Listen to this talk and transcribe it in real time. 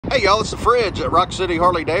Hey y'all, it's the Fridge at Rock City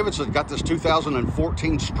Harley-Davidson. Got this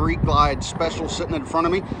 2014 Street Glide Special sitting in front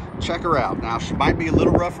of me. Check her out. Now, she might be a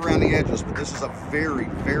little rough around the edges, but this is a very,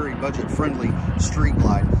 very budget-friendly Street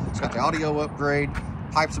Glide. It's got the audio upgrade,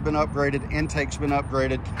 pipes have been upgraded, intake's been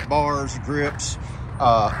upgraded, bars, grips,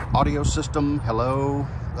 audio system, hello.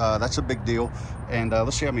 That's a big deal. And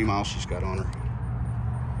let's see how many miles she's got on her.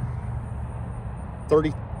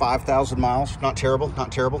 35,000 miles. Not terrible,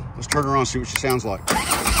 not terrible. Let's turn her on and see what she sounds like.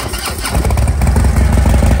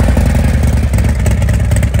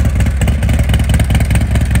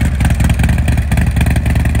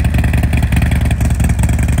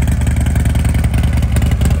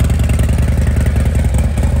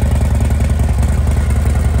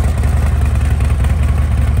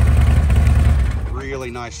 Really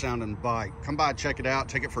nice sounding bike. Come by, check it out,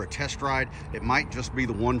 take it for a test ride. It might just be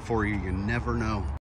the one for you. You never know.